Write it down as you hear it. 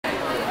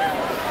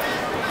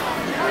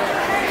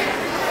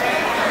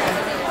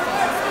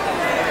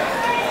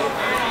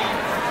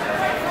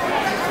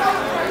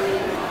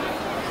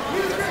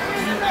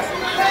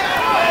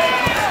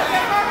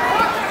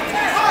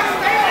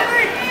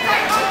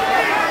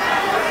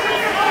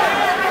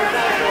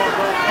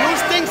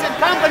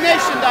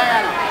combination,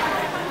 Dianna.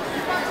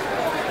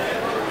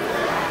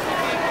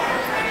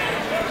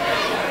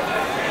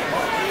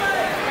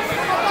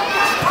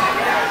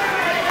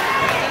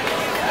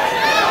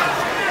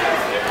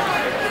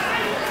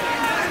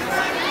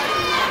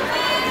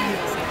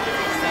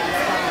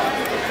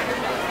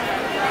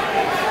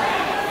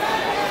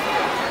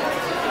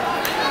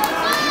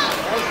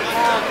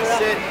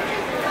 Sit.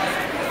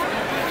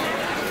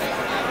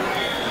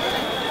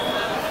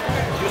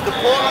 Use the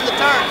pull on the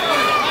turn.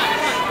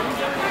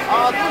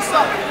 Do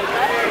something.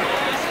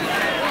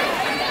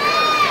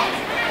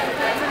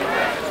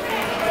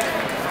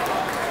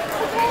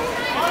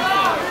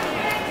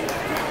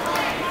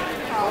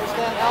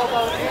 Stand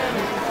elbow in and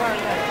you turn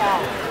that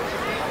out.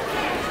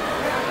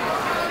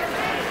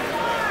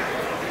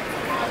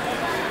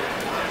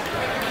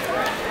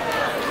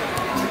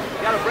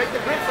 You gotta break the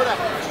grip for that.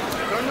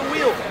 Turn the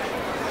wheel.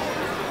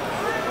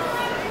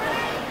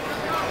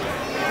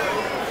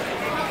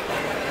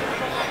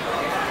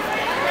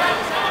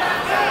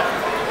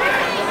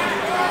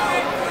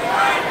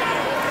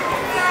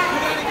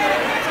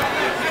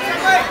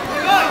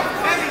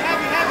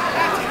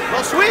 Go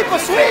sweeper,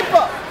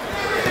 sweeper.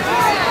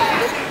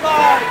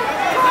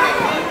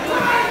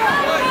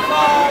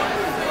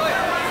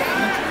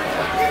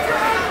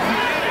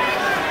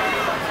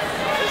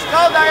 Let's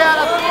go,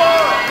 Dianna.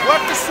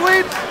 Work the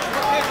sweep.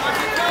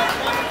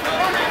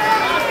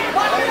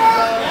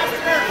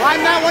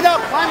 Climb that one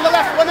up. Climb the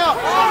left one up.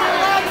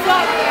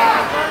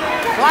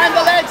 Climb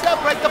the legs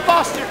up. Break the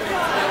posture.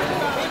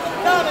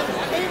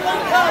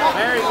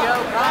 There you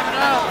go. Climbing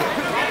up.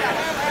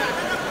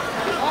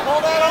 Pull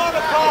that arm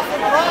across the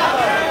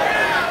bravo.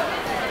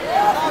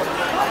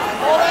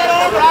 Pull that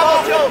arm Bravo,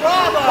 across Joe. the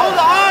bravo. Pull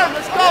the arm.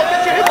 Let's go.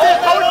 Get your hips in.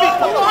 Toward me.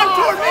 Pull the arm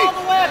toward me.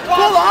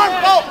 Pull the arm.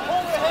 Go.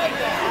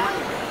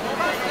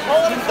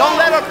 Don't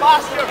let her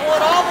posture. Pull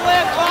it all the way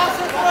across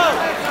her throat.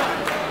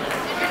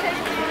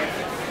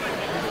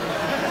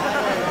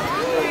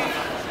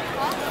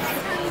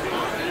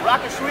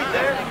 Rock a sweep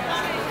there.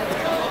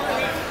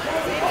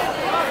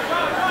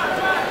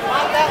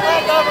 Pop that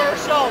leg over her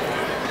shoulder.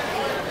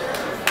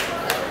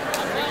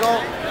 Go.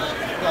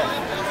 Go.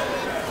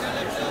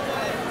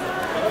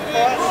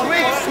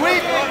 Sweep,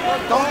 sweep.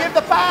 Don't give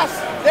the pass.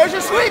 There's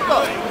your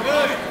sweeper.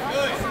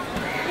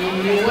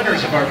 The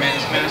winners of our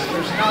men's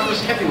masters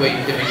novice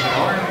heavyweight division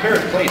are in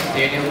third place,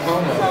 Daniel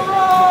Como.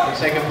 In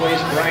second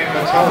place, Brian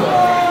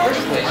Matola.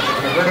 First place,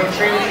 Roberto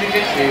Trainer Jiu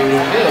Jitsu,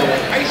 Bill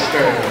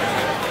Heister.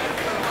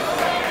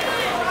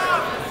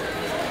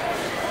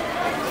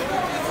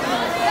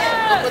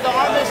 Up with the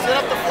arm is, set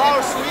up the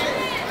flower sweep.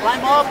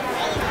 Climb up.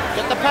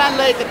 Get the pan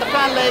leg, get the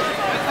pan leg.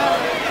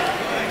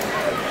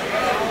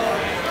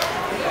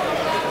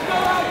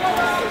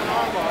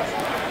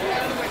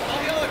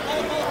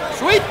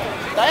 Sweep.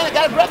 Dianna,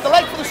 gotta grab the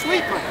leg for the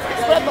sweep.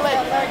 Grab the leg.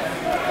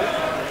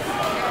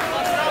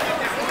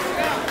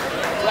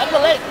 Grab the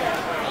leg.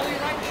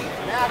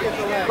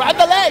 Grab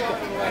the leg.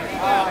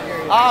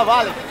 Ah,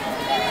 vale.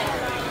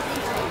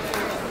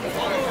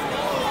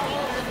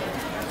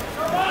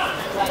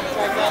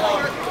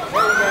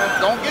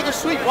 Don't give the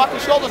sweep. Walk the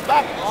shoulders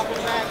back.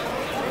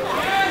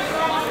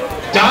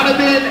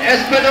 Donovan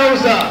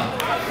Espinoza,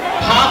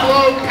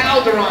 Pablo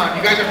Calderon.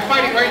 You guys are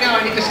fighting right now.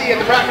 I need to see you at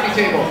the bracketing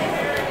table.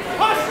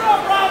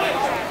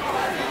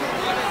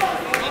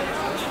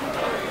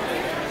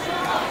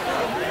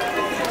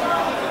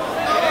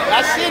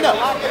 That's enough.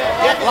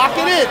 Yeah, lock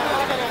it in.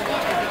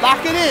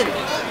 Lock it in.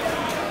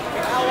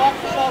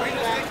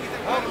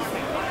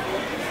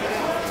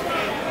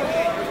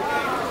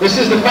 This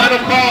is the final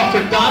call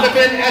for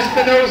Donovan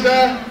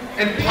Espinoza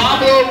and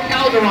Pablo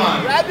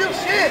Calderon. Grab your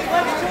shit.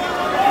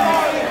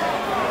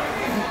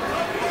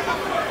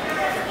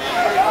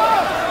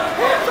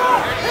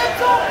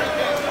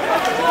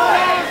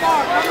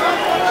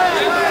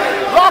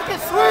 Rock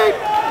and sweep.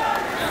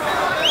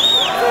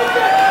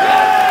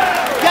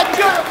 Get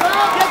your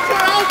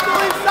ankle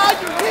inside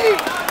your knee.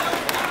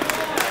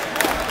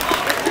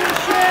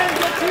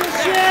 Get to your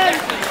shin.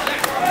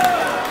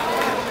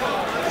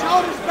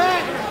 Shoulders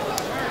back.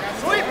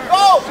 Sweep,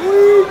 go.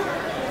 Sweep.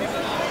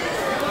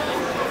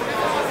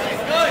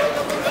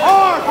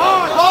 Hard,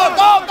 hard, hard.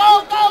 Go, go,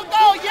 go,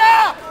 go,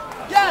 yeah.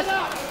 Yes.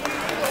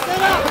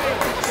 Stand up.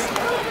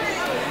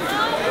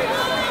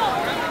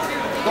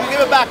 Don't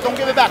give it back, don't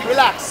give it back.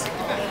 Relax.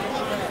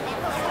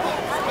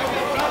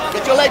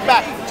 Get your leg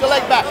back. Get your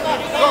leg back.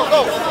 Go,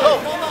 go, go.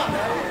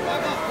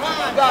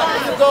 God,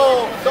 there you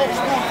go. Don't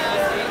scoot.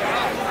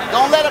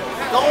 Don't let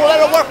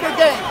her work her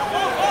game.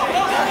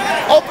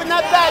 Open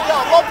that bag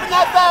up. Open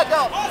that bag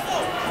up.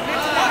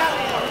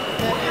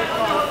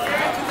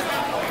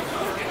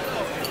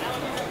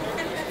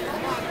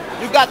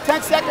 You got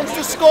 10 seconds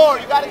to score.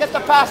 You got to get the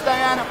pass,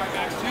 Dianna.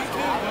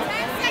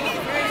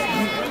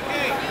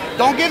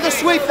 Don't give the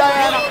sweep,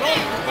 Dianna.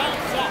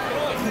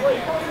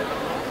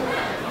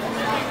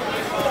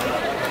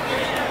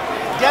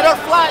 Get her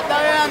flat,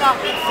 Dianna.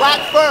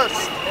 Flat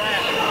first.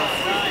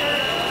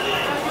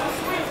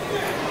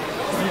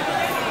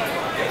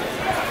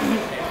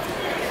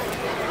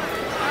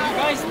 You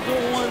guys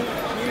doing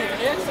unit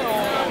X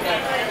or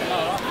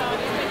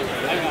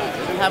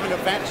have an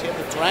advantage. He had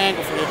the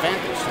triangle for the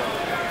advantage. So.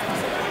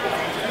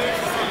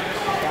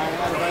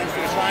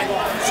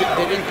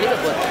 They didn't get it,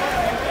 but